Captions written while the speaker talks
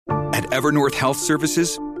At Evernorth Health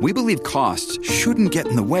Services, we believe costs shouldn't get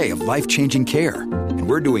in the way of life-changing care, and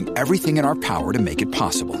we're doing everything in our power to make it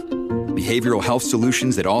possible. Behavioral health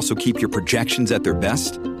solutions that also keep your projections at their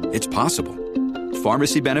best? It's possible.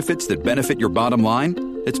 Pharmacy benefits that benefit your bottom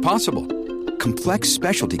line? It's possible. Complex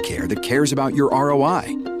specialty care that cares about your ROI?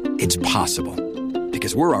 It's possible.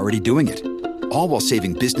 Because we're already doing it. All while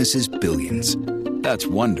saving businesses billions. That's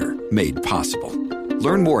Wonder made possible.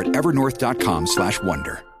 Learn more at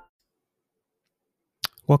evernorth.com/wonder.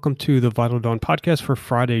 Welcome to the Vital Dawn podcast for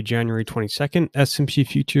Friday, January 22nd. S&P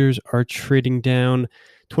futures are trading down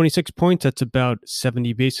 26 points. That's about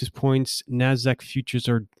 70 basis points. NASDAQ futures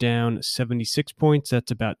are down 76 points.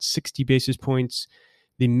 That's about 60 basis points.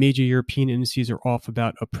 The major European indices are off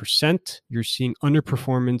about 1%. You're seeing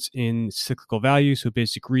underperformance in cyclical value, so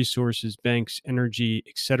basic resources, banks, energy,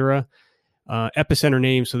 etc. Epicenter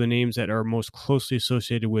names, so the names that are most closely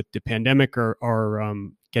associated with the pandemic are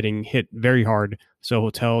getting hit very hard. So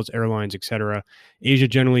hotels, airlines, etc. Asia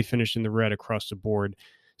generally finished in the red across the board.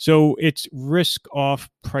 So it's risk off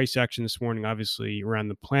price action this morning, obviously around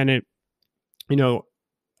the planet. You know,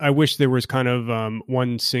 I wish there was kind of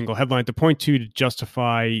one single headline to point to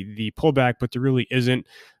justify the pullback, but there really isn't.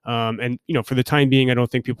 And, you know, for the time being, I don't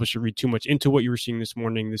think people should read too much into what you were seeing this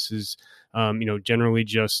morning. This is, generally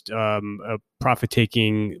just a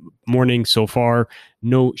profit-taking morning so far.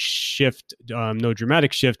 No shift, no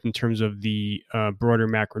dramatic shift in terms of the broader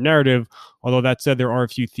macro narrative. Although that said, there are a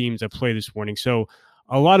few themes at play this morning. So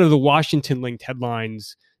a lot of the Washington-linked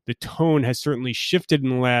headlines, the tone has certainly shifted in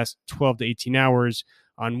the last 12 to 18 hours.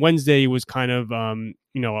 On Wednesday, it was kind of, a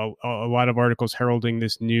lot of articles heralding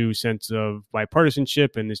this new sense of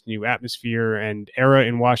bipartisanship and this new atmosphere and era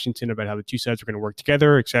in Washington about how the two sides are going to work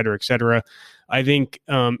together, et cetera, et cetera. I think,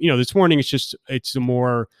 this morning it's a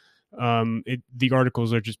more, the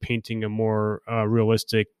articles are just painting a more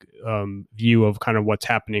realistic view of kind of what's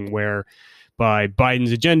happening, where by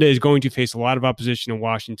Biden's agenda is going to face a lot of opposition in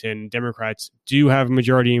Washington. Democrats do have a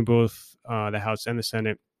majority in both the House and the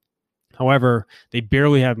Senate. However, they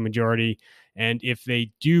barely have a majority. And if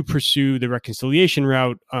they do pursue the reconciliation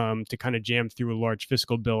route to kind of jam through a large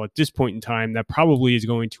fiscal bill at this point in time, that probably is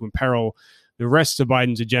going to imperil the rest of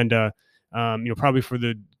Biden's agenda, probably for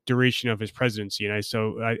the duration of his presidency. And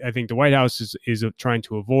I think the White House is trying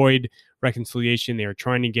to avoid reconciliation. They are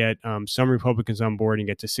trying to get some Republicans on board and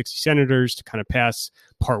get to 60 senators to kind of pass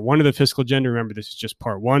part one of the fiscal agenda. Remember, this is just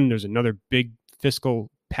part one. There's another big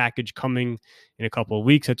fiscal package coming in a couple of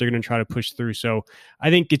weeks that they're going to try to push through. So I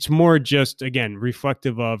think it's more just, again,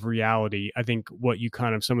 reflective of reality. I think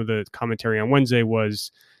some of the commentary on Wednesday was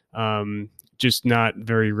just not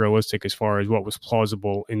very realistic as far as what was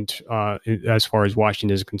plausible as far as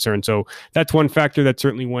Washington is concerned. So that's one factor that's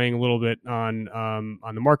certainly weighing a little bit on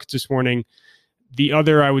the markets this morning. The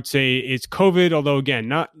other, I would say, is COVID, although again,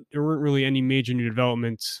 there weren't really any major new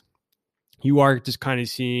developments. You are just kind of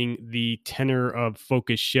seeing the tenor of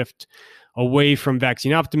focus shift away from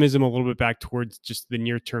vaccine optimism a little bit back towards just the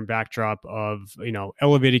near-term backdrop of,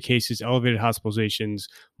 elevated cases, elevated hospitalizations,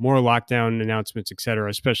 more lockdown announcements, et cetera,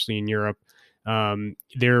 especially in Europe.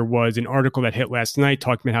 There was an article that hit last night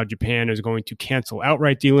talking about how Japan is going to cancel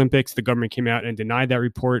outright the Olympics. The government came out and denied that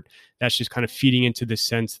report. That's just kind of feeding into the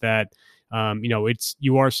sense that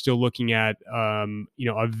you are still looking at,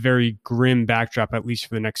 a very grim backdrop, at least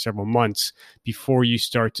for the next several months, before you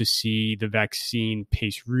start to see the vaccine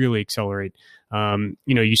pace really accelerate.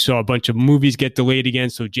 You saw a bunch of movies get delayed again.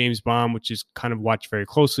 So James Bond, which is kind of watched very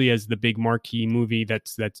closely as the big marquee movie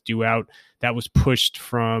that's due out, that was pushed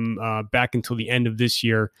from back until the end of this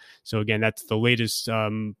year. So again, that's the latest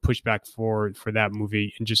pushback for that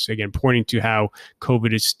movie. And just, again, pointing to how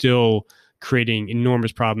COVID is still creating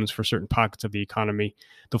enormous problems for certain pockets of the economy.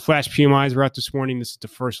 The flash PMIs were out this morning. This is the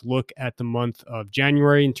first look at the month of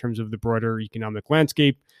January in terms of the broader economic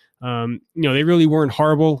landscape. They really weren't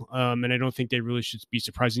horrible, and I don't think they really should be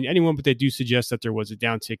surprising to anyone, but they do suggest that there was a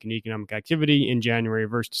downtick in economic activity in January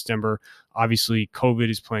versus December. Obviously, COVID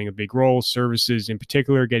is playing a big role. Services in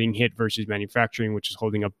particular getting hit versus manufacturing, which is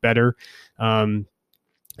holding up better. No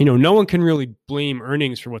one can really blame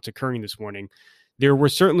earnings for what's occurring this morning. There were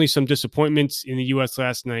certainly some disappointments in the U.S.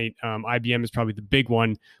 last night. IBM is probably the big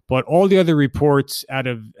one, but all the other reports out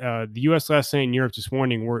of the U.S. last night and Europe this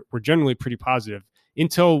morning were generally pretty positive.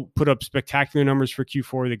 Intel put up spectacular numbers for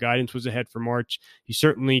Q4. The guidance was ahead for March. You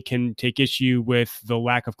certainly can take issue with the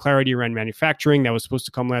lack of clarity around manufacturing. That was supposed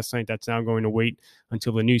to come last night. That's now going to wait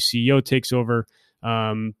until the new CEO takes over.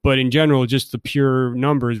 But in general, just the pure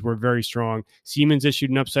numbers were very strong. Siemens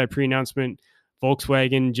issued an upside pre-announcement.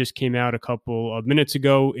 Volkswagen just came out a couple of minutes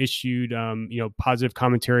ago, issued positive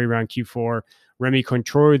commentary around Q4. Remy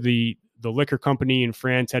Cointreau, the the liquor company in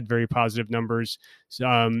France had very positive numbers.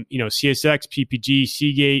 CSX, PPG,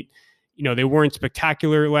 Seagate, they weren't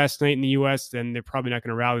spectacular last night in the U.S., and they're probably not going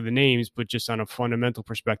to rally the names, but just on a fundamental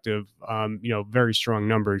perspective, very strong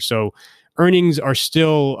numbers. So earnings are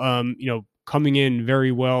still, coming in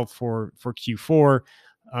very well for Q4.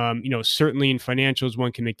 Certainly in financials,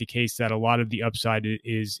 one can make the case that a lot of the upside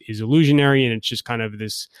is illusionary, and it's just kind of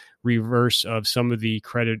this reverse of some of the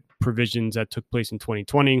credit provisions that took place in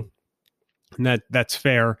 2020. And that's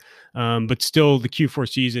fair. But still the Q4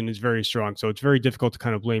 season is very strong. So it's very difficult to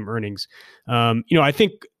kind of blame earnings. I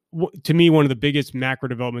think to me, one of the biggest macro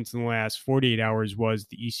developments in the last 48 hours was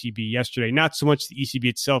the ECB yesterday. Not so much the ECB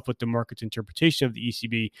itself, but the market's interpretation of the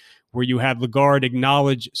ECB, where you had Lagarde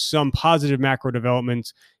acknowledge some positive macro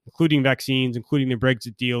developments, including vaccines, including the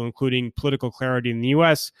Brexit deal, including political clarity in the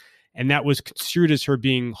US. And that was construed as her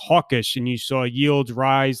being hawkish. And you saw yields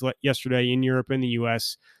rise yesterday in Europe and the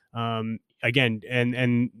US. Again,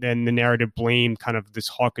 and then the narrative blamed kind of this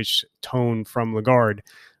hawkish tone from Lagarde.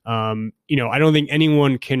 I don't think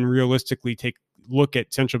anyone can realistically look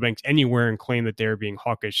at central banks anywhere and claim that they're being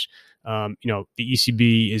hawkish. The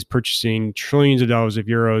ECB is purchasing trillions of dollars of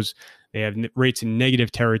euros. They have rates in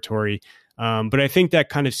negative territory. But I think that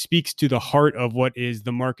kind of speaks to the heart of what is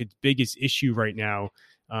the market's biggest issue right now,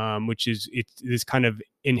 which is this kind of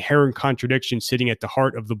inherent contradiction sitting at the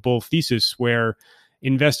heart of the bull thesis, where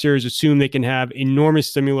investors assume they can have enormous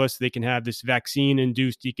stimulus, they can have this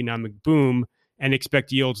vaccine-induced economic boom, and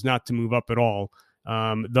expect yields not to move up at all,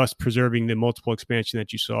 thus preserving the multiple expansion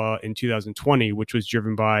that you saw in 2020, which was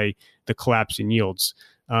driven by the collapse in yields.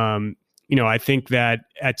 I think that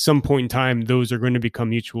at some point in time, those are going to become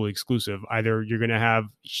mutually exclusive. Either you're going to have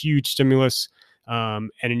huge stimulus and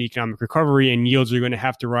an economic recovery, and yields are going to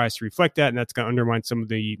have to rise to reflect that, and that's going to undermine some of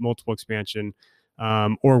the multiple expansion.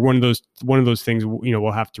 Or one of those things,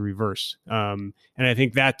 we'll have to reverse. And I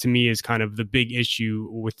think that to me is kind of the big issue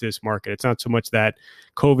with this market. It's not so much that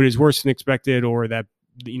COVID is worse than expected or that,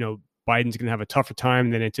 Biden's going to have a tougher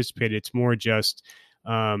time than anticipated. It's more just,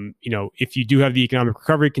 if you do have the economic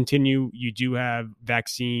recovery continue, you do have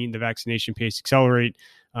the vaccination pace accelerate,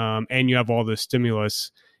 and you have all the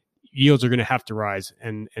stimulus, yields are going to have to rise.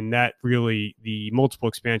 And that really, the multiple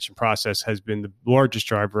expansion process has been the largest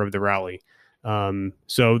driver of the rally.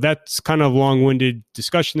 So that's kind of long-winded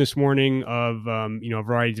discussion this morning of, a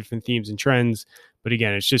variety of different themes and trends. But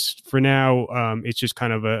again, it's just for now, it's just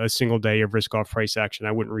kind of a single day of risk off price action.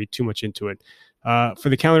 I wouldn't read too much into it. For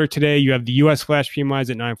the calendar today, you have the U.S. flash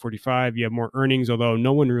PMIs at 945. You have more earnings, although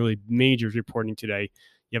no one really major is reporting today.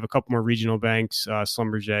 You have a couple more regional banks,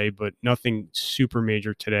 Schlumberger, but nothing super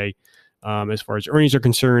major today. As far as earnings are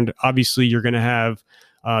concerned, obviously you're going to have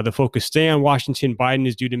the focus stay on Washington. Biden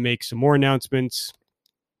is due to make some more announcements,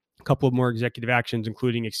 a couple of more executive actions,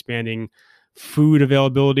 including expanding food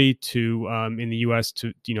availability to in the U.S.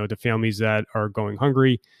 to the families that are going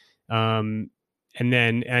hungry, and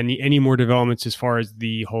then any more developments as far as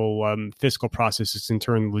the whole fiscal processes in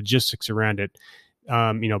turn logistics around it.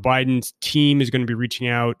 Biden's team is going to be reaching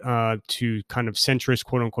out to kind of centrist,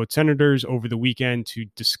 quote unquote, senators over the weekend to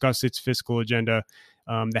discuss its fiscal agenda.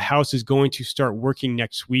 The House is going to start working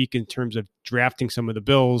next week in terms of drafting some of the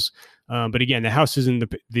bills. But again, the House isn't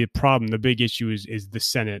the problem. The big issue is the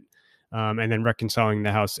Senate, and then reconciling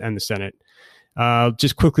the House and the Senate.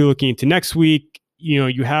 Just quickly looking into next week,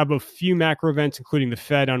 you have a few macro events, including the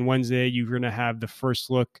Fed on Wednesday. You're going to have the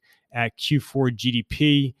first look at Q4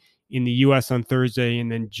 GDP in the U.S. on Thursday, and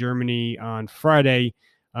then Germany on Friday.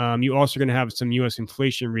 You're also going to have some U.S.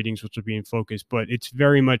 inflation readings, which will be in focus, but it's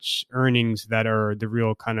very much earnings that are the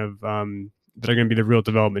real kind of that are going to be the real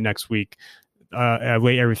development next week. I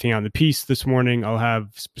lay everything out in the piece this morning. I'll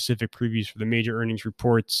have specific previews for the major earnings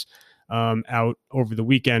reports out over the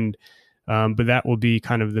weekend, but that will be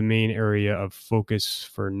kind of the main area of focus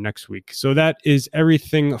for next week. So that is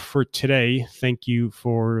everything for today. Thank you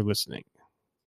for listening.